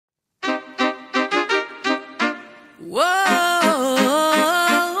Whoa,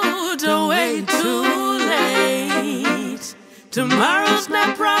 don't wait too late. Tomorrow's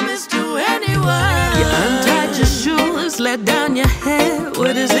not promised to anyone. You untied your shoes, let down your hair.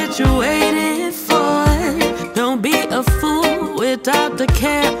 What is it you're waiting for? Don't be a fool without the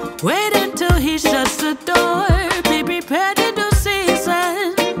care. Wait until he shuts the door. Be prepared in due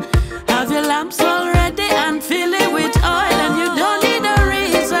season. Have your lamps all ready and fill it with oil, and you don't need a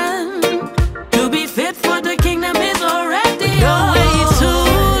reason to be fit for the kingdom is already yours. Don't wait too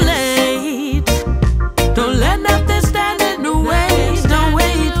late. Don't let nothing stand in the way. Don't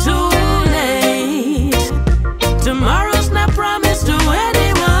wait too late. Tomorrow's not promised to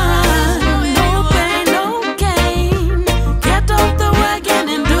anyone. No pain, no gain. Get off the wagon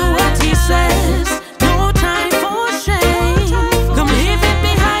and do what he says. No time for shame. Come leave it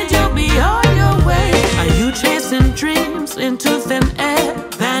behind, you'll be on your way. Are you chasing dreams into thin air?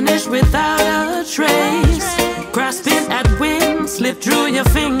 Vanish without a trace. Grasping at wind, slip through your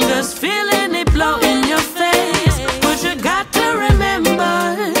fingers, feeling it blow in your face. But you got to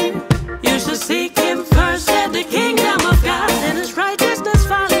remember, you should seek him first, and the kingdom of God and his righteousness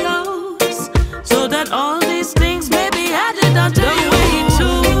follows, so that all these things may be added unto you. Don't wait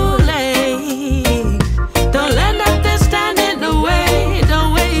too late. Don't let nothing stand in the way.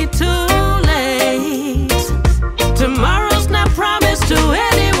 Don't wait too late. Tomorrow's not promised to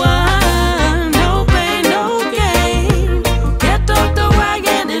anyone. No pain, no gain. Get off the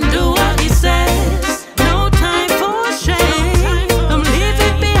wagon and do what he says. No time for shame. Don't leave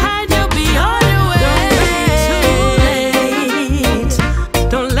it behind, you'll be on your way. Don't wait too late.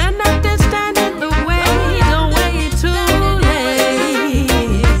 Don't let nothing stand in the way. Don't wait too late.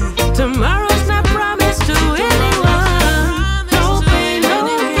 Tomorrow's not promised to anyone. No pain, no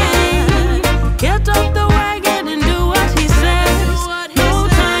gain. Get off the wagon and do what he says. No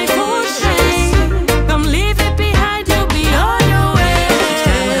time for shame. Come leave it behind, you'll be on your way.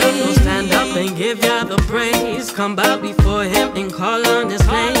 Stand up and give Yah the praise. Come bow before him and call on his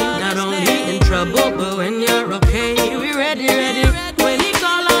name. Not only in trouble, but when you're okay. We ready, when he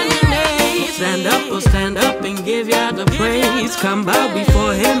call on your name. Stand up and give Yah the praise. Come bow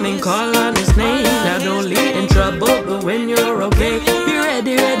before him and call on his name. Not only in trouble, but when you're okay. Be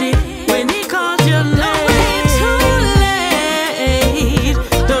ready,